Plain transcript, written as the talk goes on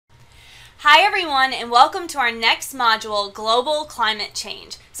Hi everyone, and welcome to our next module, Global Climate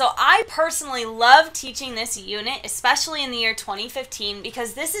Change. So I personally love teaching this unit, especially in the year 2015,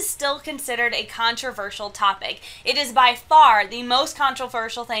 because this is still considered a controversial topic. It is by far the most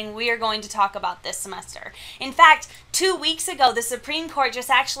controversial thing we are going to talk about this semester. In fact, 2 weeks ago, the Supreme Court just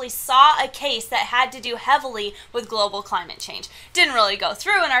actually saw a case that had to do heavily with global climate change. Didn't really go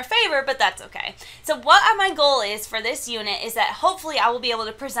through in our favor, but that's okay. So what my goal is for this unit is that hopefully I will be able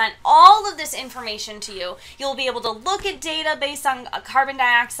to present all of this information to you. You'll be able to look at data based on carbon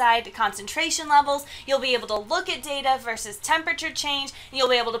dioxide concentration levels. You'll be able to look at data versus temperature change. And you'll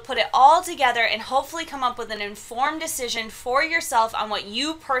be able to put it all together and hopefully come up with an informed decision for yourself on what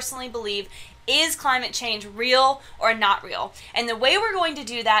you personally believe. Is climate change real or not real? And the way we're going to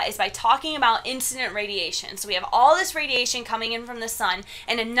do that is by talking about incident radiation. So we have all this radiation coming in from the sun,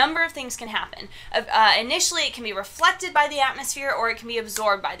 and a number of things can happen. Initially, it can be reflected by the atmosphere, or it can be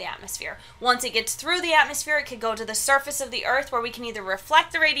absorbed by the atmosphere. Once it gets through the atmosphere, it could go to the surface of the Earth, where we can either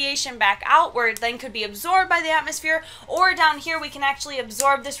reflect the radiation back out, where it then could be absorbed by the atmosphere, or down here, we can actually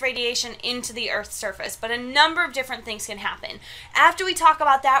absorb this radiation into the Earth's surface. But a number of different things can happen. After we talk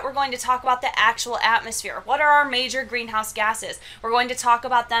about that, we're going to talk about the actual atmosphere. What are our major greenhouse gases? We're going to talk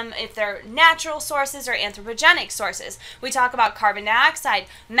about them if they're natural sources or anthropogenic sources. We talk about carbon dioxide,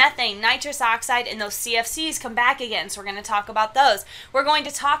 methane, nitrous oxide, and those CFCs come back again, so we're going to talk about those. We're going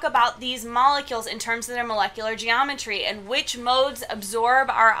to talk about these molecules in terms of their molecular geometry and which modes absorb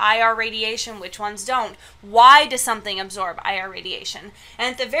our IR radiation, which ones don't. Why does something absorb IR radiation? And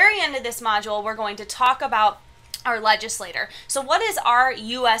at the very end of this module, we're going to talk about our legislator. So what has our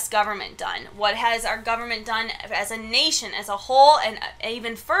U.S. government done? What has our government done as a nation, as a whole, and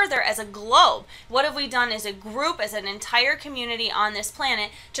even further as a globe? What have we done as a group, as an entire community on this planet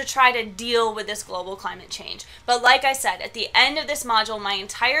to try to deal with this global climate change? But like I said, at the end of this module, my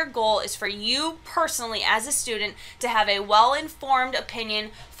entire goal is for you personally as a student to have a well-informed opinion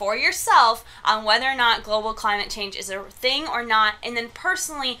for yourself on whether or not global climate change is a thing or not, and then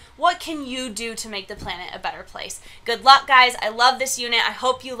personally, what can you do to make the planet a better place? Good luck, guys. I love this unit. I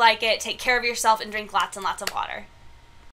hope you like it. Take care of yourself and drink lots and lots of water.